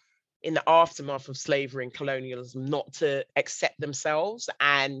to, in the aftermath of slavery and colonialism, not to accept themselves,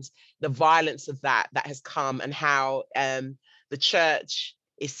 and the violence of that has come, and how the church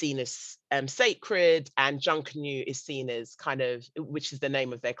is seen as sacred, and Junkanoo is seen as kind of, which is the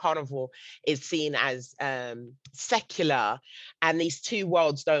name of their carnival, is seen as secular, and these two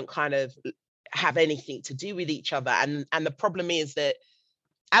worlds don't kind of have anything to do with each other. And the problem is that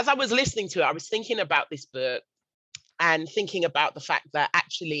as I was listening to it, I was thinking about this book and thinking about the fact that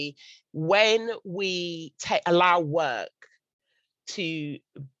actually when we allow work to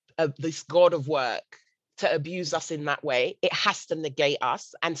this God of work to abuse us in that way, it has to negate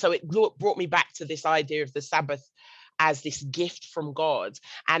us. And so it brought me back to this idea of the Sabbath as this gift from God,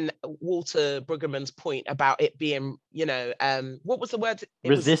 and Walter Brueggemann's point about it being, what was the word?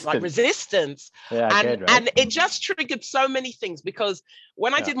 Resistance. Was like resistance. Yeah, and, and it just triggered so many things, because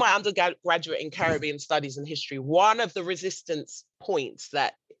when I did my undergraduate in Caribbean Studies and History, one of the resistance points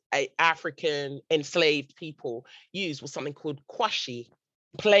that African enslaved people used was something called kwashi,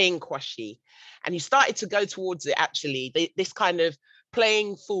 playing kwashi. And you started to go towards it, actually, this kind of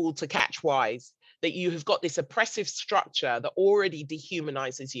playing fool to catch wise, that you have got this oppressive structure that already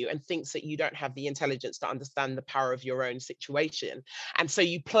dehumanizes you and thinks that you don't have the intelligence to understand the power of your own situation. And so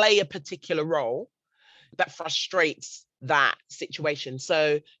you play a particular role that frustrates that situation.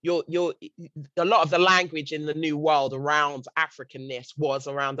 So you're a lot of the language in the New World around Africanness was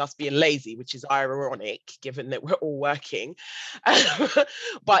around us being lazy, which is ironic given that we're all working.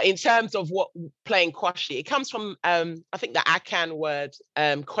 But in terms of what playing kwashi, it comes from I think the Akan word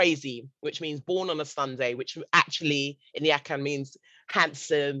kwezi, which means born on a Sunday, which actually in the Akan means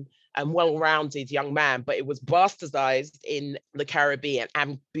handsome and well-rounded young man, but it was bastardized in the Caribbean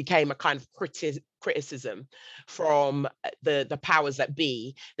and became a kind of criticism from the powers that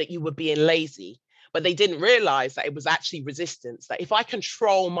be that you were being lazy. But they didn't realize that it was actually resistance, that if I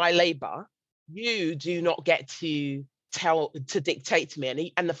control my labor, you do not get to dictate to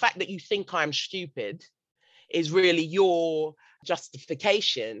me. And the fact that you think I'm stupid is really your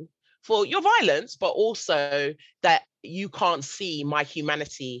justification for your violence, but also that you can't see my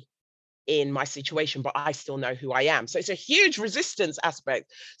humanity in my situation, but I still know who I am. So it's a huge resistance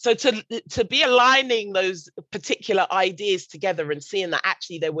aspect. So to be aligning those particular ideas together and seeing that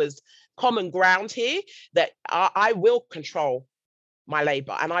actually there was common ground here, that I will control my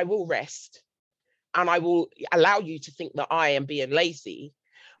labor and I will rest and I will allow you to think that I am being lazy.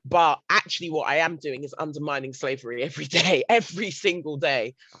 But actually what I am doing is undermining slavery every day, every single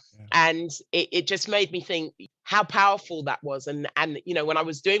day. Yeah. And it just made me think how powerful that was. And you know, when I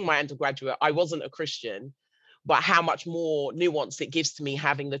was doing my undergraduate, I wasn't a Christian, but how much more nuance it gives to me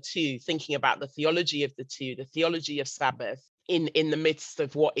having the two, thinking about the theology of the two, the theology of Sabbath in the midst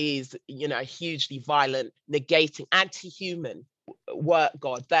of what is, you know, a hugely violent, negating, anti-human work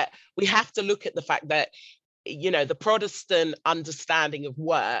God, that we have to look at the fact that, you know, the Protestant understanding of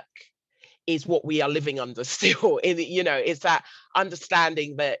work is what we are living under still. You know, it's that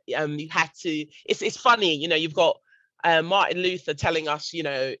understanding that you had to, it's funny, you know, you've got Martin Luther telling us, you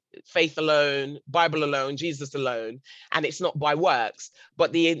know, faith alone, Bible alone, Jesus alone, and it's not by works,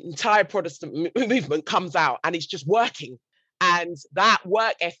 but the entire Protestant movement comes out and it's just working. And that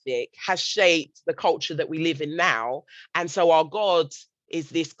work ethic has shaped the culture that we live in now. And so our God is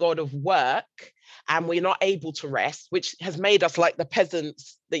this God of work, and we're not able to rest, which has made us like the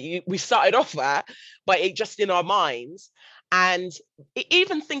peasants that we started off at, but it just in our minds. And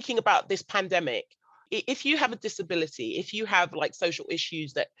even thinking about this pandemic, if you have a disability, if you have like social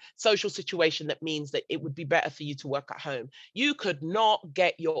issues, that social situation that means that it would be better for you to work at home, you could not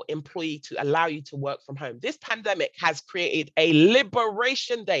get your employee to allow you to work from home. This pandemic has created a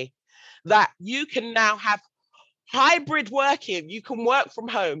liberation day that you can now have hybrid working, you can work from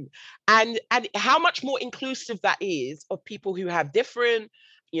home, and how much more inclusive that is of people who have different,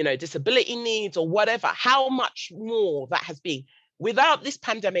 you know, disability needs or whatever, how much more that has been. Without this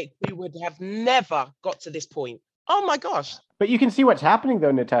pandemic, we would have never got to this point. Oh my gosh. But you can see what's happening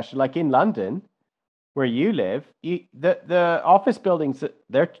though, Natasha, like in London, where you live, the office buildings,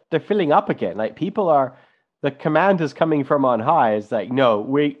 they're filling up again. Like people are, the command is coming from on high. It's like, no,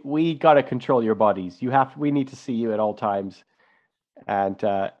 we got to control your bodies. We need to see you at all times. And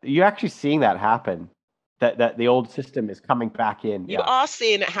you're actually seeing that happen, that the old system is coming back in. You are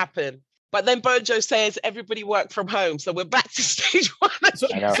seeing it happen. But then Bojo says everybody work from home. So we're back to stage one. So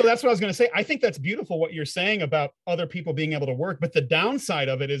that's what I was going to say. I think that's beautiful what you're saying about other people being able to work. But the downside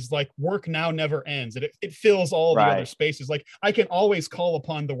of it is like work now never ends. It fills all the other spaces. Like I can always call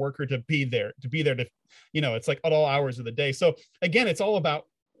upon the worker to be there to, you know, it's like at all hours of the day. So again, it's all about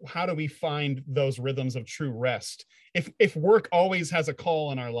how do we find those rhythms of true rest? If work always has a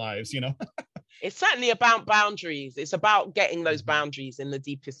call in our lives, you know? It's certainly about boundaries. It's about getting those boundaries in the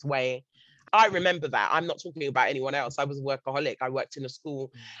deepest way. I remember that. I'm not talking about anyone else. I was a workaholic. I worked in a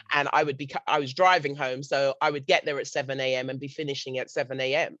school and I was driving home. So I would get there at 7 a.m. and be finishing at 7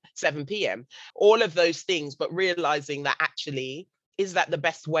 p.m. All of those things, but realizing that actually, is that the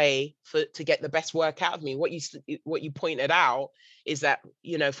best way to get the best work out of me? What you pointed out is that,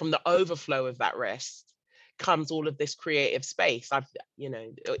 you know, from the overflow of that rest comes all of this creative space.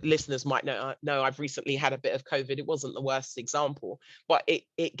 Listeners might know I've recently had a bit of COVID. It wasn't the worst example, but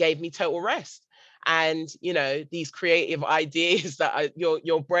it gave me total rest. And, you know, these creative ideas that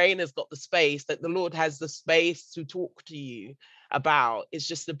your brain has got the space, that the Lord has the space to talk to you about, is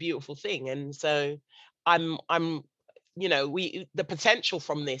just a beautiful thing. And so I'm you know, the potential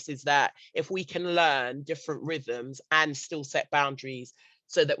from this is that if we can learn different rhythms and still set boundaries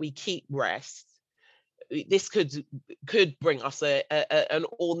so that we keep rest, this could bring us an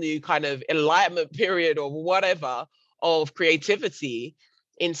all new kind of enlightenment period or whatever of creativity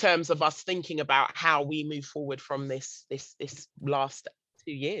in terms of us thinking about how we move forward from this last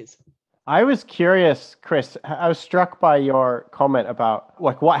 2 years. I was curious, Chris. I was struck by your comment about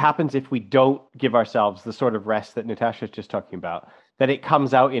like what happens if we don't give ourselves the sort of rest that Natasha's just talking about. That it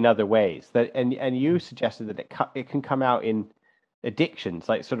comes out in other ways. That and you suggested that it can come out in addictions,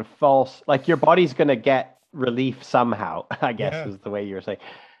 like sort of false. Like your body's going to get relief somehow. I guess is the way you were saying.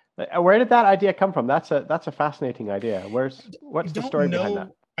 Where did that idea come from? That's a fascinating idea. What's the story behind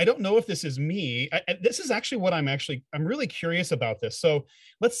that? I don't know if this is me. This is actually what I'm really curious about this. So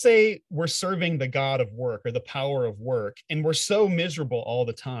let's say we're serving the God of work or the power of work, and we're so miserable all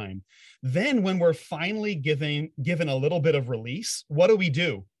the time. Then when we're finally given a little bit of release, what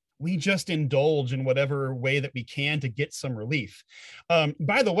do? We just indulge in whatever way that we can to get some relief.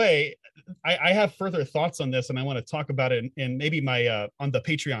 By the way, I have further thoughts on this, and I want to talk about it in maybe my on the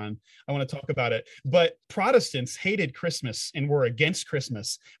Patreon. I want to talk about it. But Protestants hated Christmas and were against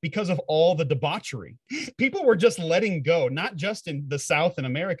Christmas because of all the debauchery. People were just letting go, not just in the South in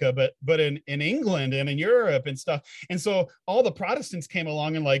America, but in England and in Europe and stuff. And so all the Protestants came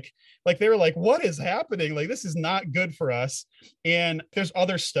along and like they were like, what is happening? Like, this is not good for us. And there's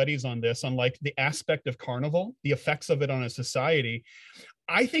other studies on this, on like the aspect of carnival, the effects of it on a society.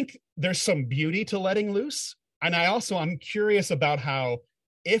 I think there's some beauty to letting loose. And I'm curious about how,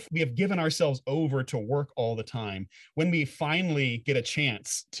 if we have given ourselves over to work all the time, when we finally get a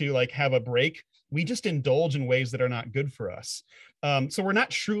chance to like have a break, we just indulge in ways that are not good for us. So we're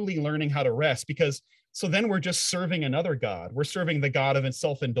not truly learning how to rest, because so then we're just serving another God. We're serving the God of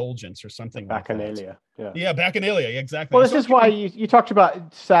self-indulgence or something Bacchanalia. Like that. Yeah, Bacchanalia, exactly. Well, this is why you talked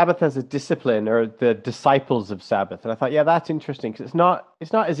about Sabbath as a discipline, or the disciples of Sabbath. And I thought, yeah, that's interesting, because it's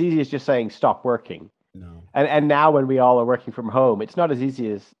not as easy as just saying stop working. No. And now when we all are working from home, it's not as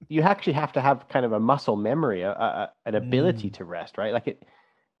easy as, you actually have to have kind of a muscle memory, an ability to rest, right? Like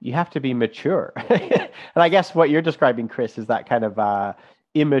you have to be mature. And I guess what you're describing, Chris, is that kind of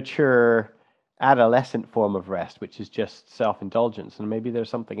immature adolescent form of rest, which is just self-indulgence. And maybe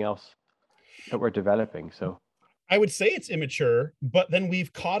there's something else that we're developing. So I would say it's immature, but then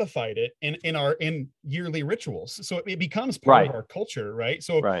we've codified it in yearly rituals, so it becomes part of our culture, right?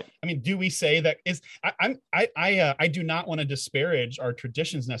 So, I mean, do we say that is? I do not want to disparage our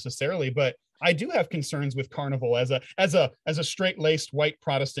traditions necessarily, but I do have concerns with carnival as a straight-laced white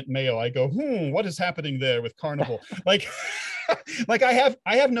Protestant male. I go, what is happening there with carnival? like I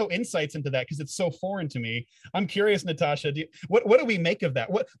have no insights into that because it's so foreign to me. I'm curious, Natasha, what do we make of that?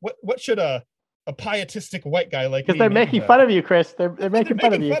 What should a pietistic white guy like me? Because they're making fun of you, Chris. They're making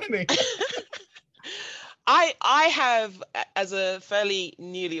fun of you. I have, as a fairly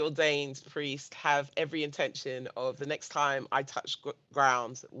newly ordained priest, have every intention of the next time I touch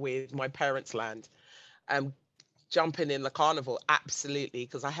ground with my parents' land, jumping in the carnival, absolutely,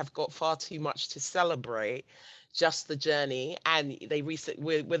 because I have got far too much to celebrate. Just the journey, and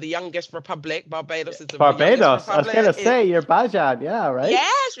we're the youngest republic. Barbados is the Barbados. I was gonna say you're Bajan, yeah, right?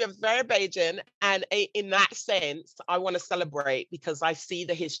 Yes, we have Azerbaijan, and in that sense, I want to celebrate because I see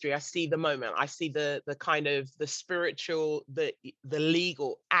the history, I see the moment, I see the kind of the spiritual, the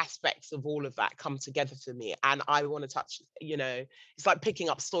legal aspects of all of that come together for me, and I want to touch. It's like picking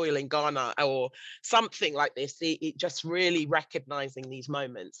up soil in Ghana or something like this. It just really recognizing these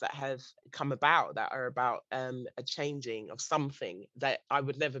moments that have come about, that are about a changing of something that I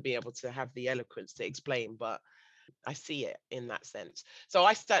would never be able to have the eloquence to explain, but I see it in that sense. So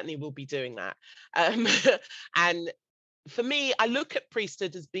I certainly will be doing that. And for me, I look at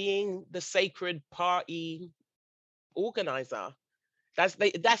priesthood as being the sacred party organizer. That's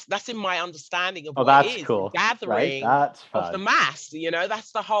in my understanding of what it is. Cool. Gathering That's fun. Of the mass.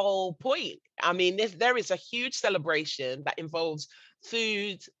 That's the whole point. I mean, there is a huge celebration that involves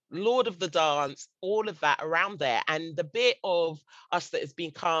food, Lord of the Dance, all of that around there. And the bit of us that has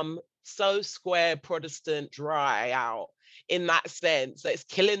become so square Protestant dry out in that sense, that it's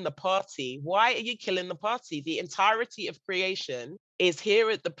killing the party. Why are you killing the party? The entirety of creation is here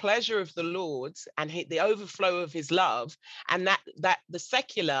at the pleasure of the Lord and the overflow of his love. And that the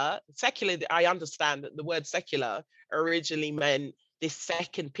secular, I understand that the word secular originally meant this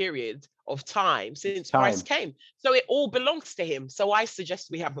second period of time since Christ came. So it all belongs to him. So I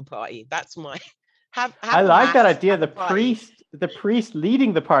suggest we have a party. That's my I like that idea. The priest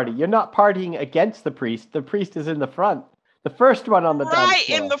leading the party. You're not partying against the priest. The priest is in the front. The first one on the dance floor. Right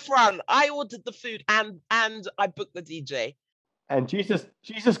in the front. I ordered the food and I booked the DJ. And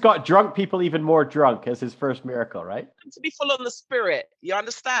Jesus got drunk people even more drunk as his first miracle, right? To be full on the spirit. You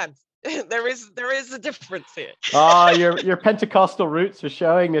understand? There is a difference here. Your Pentecostal roots are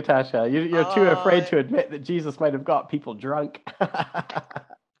showing, Natasha. You're too afraid to admit that Jesus might have got people drunk.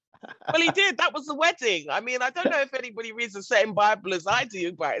 Well, he did. That was the wedding. I mean, I don't know if anybody reads the same Bible as I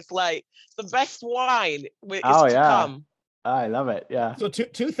do, but it's like the best wine is to come. I love it. Yeah. So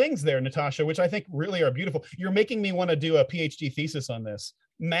two things there, Natasha, which I think really are beautiful. You're making me want to do a PhD thesis on this.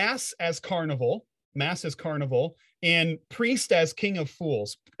 Mass as carnival, and priest as king of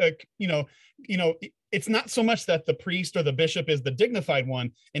fools. It's not so much that the priest or the bishop is the dignified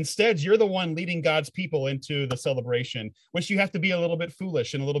one. Instead, you're the one leading God's people into the celebration, which you have to be a little bit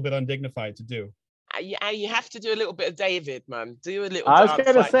foolish and a little bit undignified to do. You have to do a little bit of David, man. Do a little. I was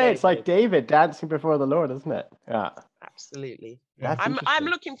going to say, it's like David dancing before the Lord, isn't it? Yeah. Absolutely. Yeah. I'm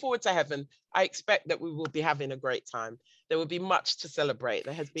looking forward to heaven. I expect that we will be having a great time. There will be much to celebrate.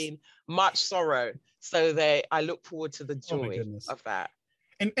 There has been much sorrow. So I look forward to the joy of that.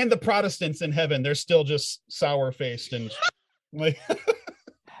 And the Protestants in heaven, they're still just sour-faced and like.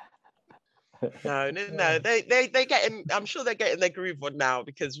 No. They getting. I'm sure they're getting their groove on now,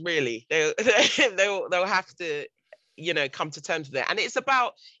 because really they'll have to, come to terms with it. And it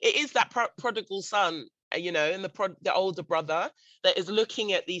is that prodigal son, and the older brother that is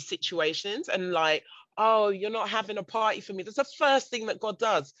looking at these situations and like, oh, you're not having a party for me. That's the first thing that God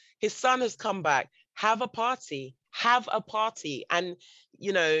does. His son has come back. Have a party. And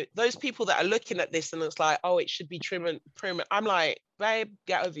those people that are looking at this and it's like, oh, it should be trim and prim. I'm like, babe,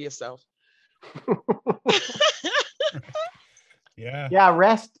 get over yourself. Yeah.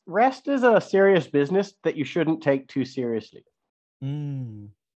 Rest is a serious business that you shouldn't take too seriously.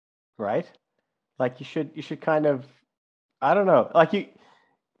 Right? Like you should kind of, I don't know, like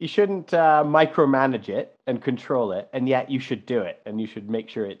you shouldn't micromanage it and control it, and yet you should do it, and you should make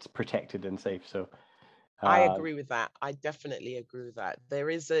sure it's protected and safe. So I agree with that. I definitely agree with that.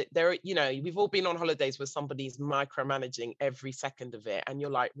 We've all been on holidays where somebody's micromanaging every second of it, and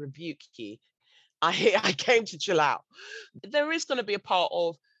you're like, rebuke ye. I came to chill out. There is going to be a part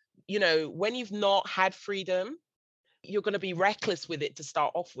of, when you've not had freedom, you're going to be reckless with it to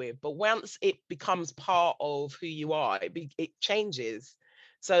start off with. But once it becomes part of who you are, it changes.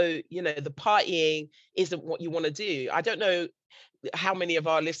 So, the partying isn't what you want to do. I don't know how many of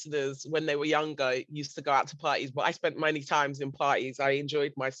our listeners, when they were younger, used to go out to parties, but I spent many times in parties. I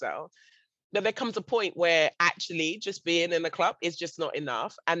enjoyed myself. But there comes a point where actually just being in a club is just not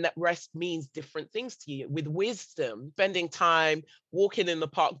enough. And that rest means different things to you. With wisdom, spending time, walking in the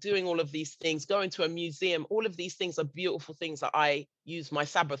park, doing all of these things, going to a museum, all of these things are beautiful things that I use my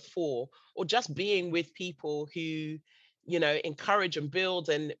Sabbath for, or just being with people who, encourage and build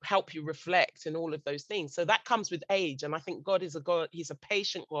and help you reflect and all of those things. So that comes with age. And I think God is he's a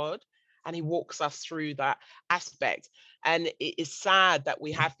patient God, and he walks us through that aspect. And it is sad that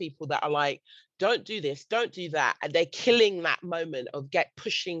we have people that are like, don't do this, don't do that. And they're killing that moment of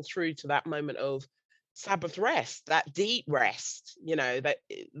pushing through to that moment of Sabbath rest, that deep rest, that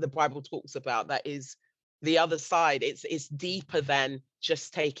the Bible talks about. That is the other side. It's deeper than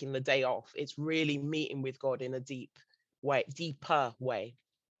just taking the day off. It's really meeting with God in a deeper way.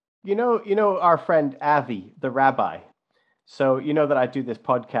 Our friend Avi, the rabbi. So that I do this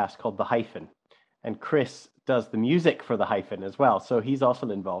podcast called The Hyphen, and Chris does the music for The Hyphen as well. So he's also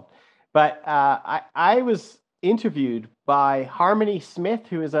involved. But I was interviewed by Harmony Smith,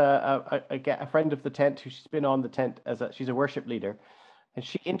 who is a friend of the tent, who's been on the tent she's a worship leader. And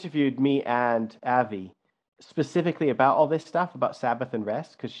she interviewed me and Avi specifically about all this stuff, about Sabbath and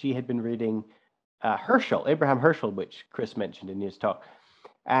rest, because she had been reading Abraham Herschel, which Chris mentioned in his talk.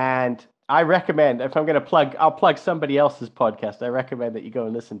 And I recommend, if I'm going to I'll plug somebody else's podcast. I recommend that you go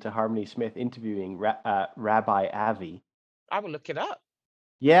and listen to Harmony Smith interviewing Rabbi Avi. I will look it up.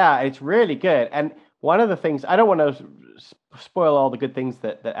 Yeah, it's really good. And one of the things, I don't want to spoil all the good things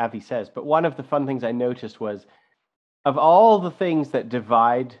that Avi says, but one of the fun things I noticed was, of all the things that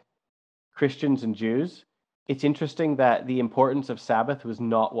divide Christians and Jews, it's interesting that the importance of Sabbath was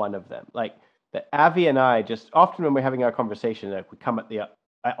not one of them. Like, that Avi and I just, often when we're having our conversation, like we come at the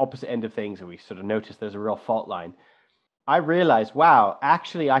opposite end of things and we sort of notice there's a real fault line. I realized, wow,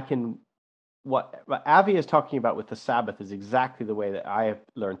 actually what Avi is talking about with the Sabbath is exactly the way that I have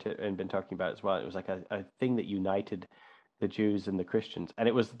learned it and been talking about it as well. It was like a thing that united the Jews and the Christians. And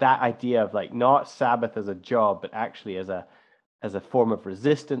it was that idea of like not Sabbath as a job, but actually as a form of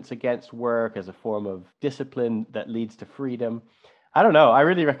resistance against work, as a form of discipline that leads to freedom. I don't know. I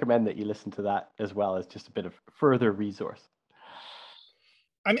really recommend that you listen to that as well as just a bit of further resource.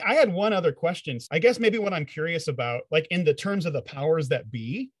 I mean, I had one other question. I guess maybe what I'm curious about, like in the terms of the powers that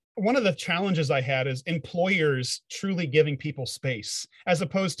be, one of the challenges I had is employers truly giving people space, as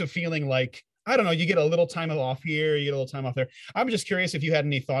opposed to feeling like, I don't know, you get a little time off here, you get a little time off there. I'm just curious if you had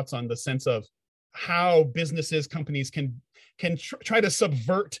any thoughts on the sense of how businesses, companies can can try to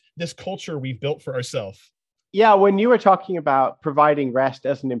subvert this culture we've built for ourselves. Yeah, when you were talking about providing rest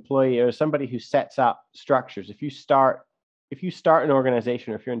as an employee or somebody who sets up structures, if you start an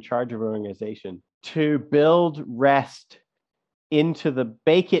organization, or if you're in charge of an organization, to build rest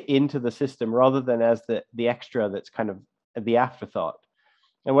bake it into the system rather than as the extra that's kind of the afterthought.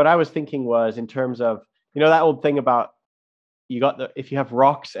 And what I was thinking was in terms of, that old thing about if you have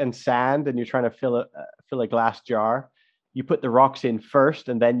rocks and sand and you're trying to fill a glass jar, you put the rocks in first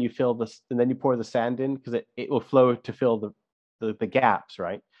and then you pour the sand in because it will flow to fill the gaps,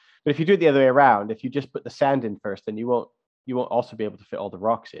 right? But if you do it the other way around, if you just put the sand in first, then you won't also be able to fit all the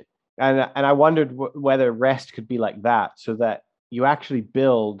rocks in. And I wondered whether rest could be like that, so that you actually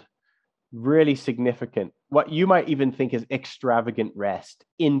build really significant, what you might even think is extravagant rest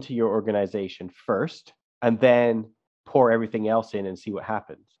into your organization first, and then pour everything else in and see what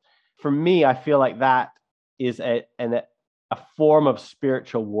happens. For me, I feel like that is a form of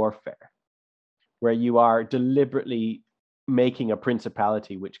spiritual warfare, where you are deliberately making a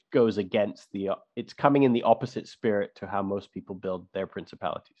principality which goes against it's coming in the opposite spirit to how most people build their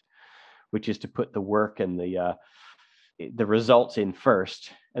principalities, which is to put the work and the results in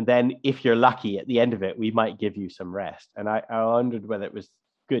first, and then if you're lucky at the end of it, we might give you some rest. And I wondered whether it was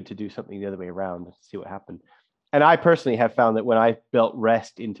good to do something the other way around and see what happened. And I personally have found that when I built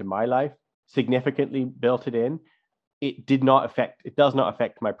rest into my life, significantly built it in, it does not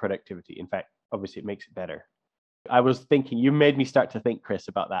affect my productivity. In fact, obviously it makes it better. I was thinking, you made me start to think, Chris,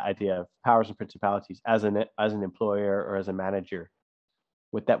 about that idea of powers and principalities as an employer or as a manager,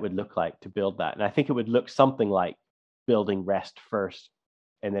 what that would look like to build that. And I think it would look something like building rest first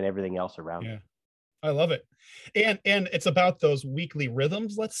and then everything else around it. I love it. And it's about those weekly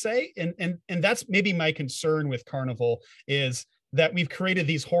rhythms, let's say. And that's maybe my concern with Carnival, is that we've created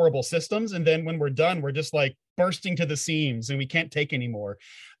these horrible systems, and then when we're done, we're just like bursting to the seams and we can't take anymore.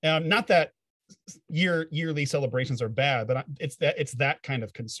 Not that yearly celebrations are bad, but it's that kind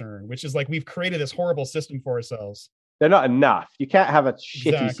of concern, which is like we've created this horrible system for ourselves. They're not enough. You can't have a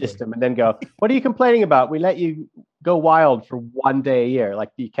shitty system and then go, what are you complaining about? We let you go wild for one day a year.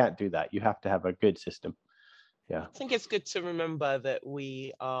 Like, you can't do that. You have to have a good system. Yeah. I think it's good to remember that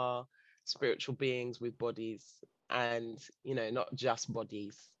we are spiritual beings with bodies, and, not just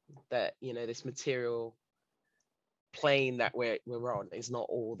bodies, that, this material plane that we're on is not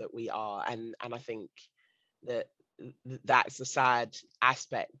all that we are. And I think that's a sad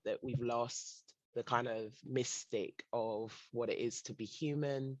aspect, that we've lost the kind of mystic of what it is to be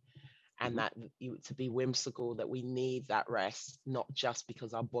human, and that to be whimsical, that we need that rest, not just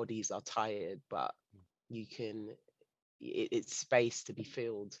because our bodies are tired, but it's space to be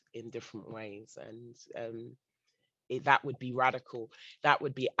filled in different ways. And that would be radical. That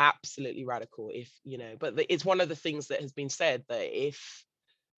would be absolutely radical if, but it's one of the things that has been said, that if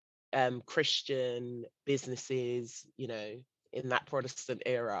Christian businesses, in that Protestant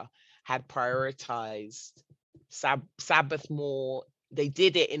era, had prioritized Sabbath more, they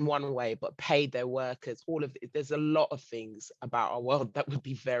did it in one way, but paid their workers, there's a lot of things about our world that would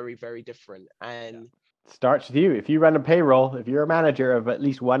be very, very different. And it starts with you. If you run a payroll, if you're a manager of at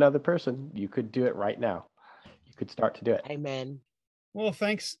least one other person, you could do it right now. You could start to do it. Amen. Well,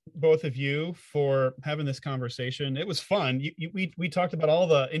 thanks both of you for having this conversation. It was fun. We talked about all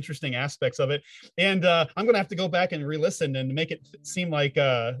the interesting aspects of it, and I'm going to have to go back and re-listen and make it seem like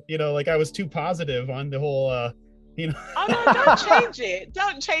like I was too positive on the whole. Oh no! Don't change it.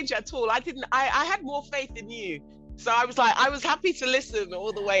 Don't change it at all. I had more faith in you, so I was happy to listen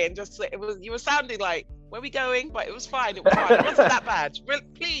all the way, and just you were sounding like, where are we going? But it was fine. It was fine. It wasn't that bad.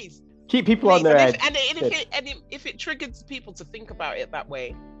 Please. Keep people on their edge. If it triggers people to think about it that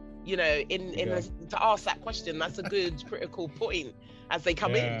way, to ask that question, that's a good critical point as they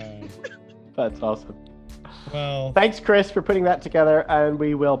come in. That's awesome. Well, thanks, Chris, for putting that together, and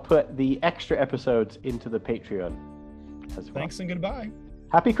we will put the extra episodes into the Patreon as well. Thanks and goodbye.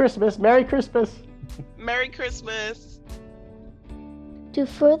 Happy Christmas. Merry Christmas. Merry Christmas. To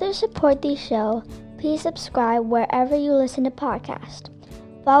further support the show, please subscribe wherever you listen to podcasts.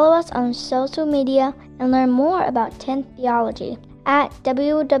 Follow us on social media and learn more about 10th Theology at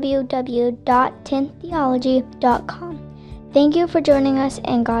www.10ththeology.com. Thank you for joining us,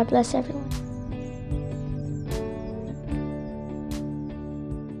 and God bless everyone.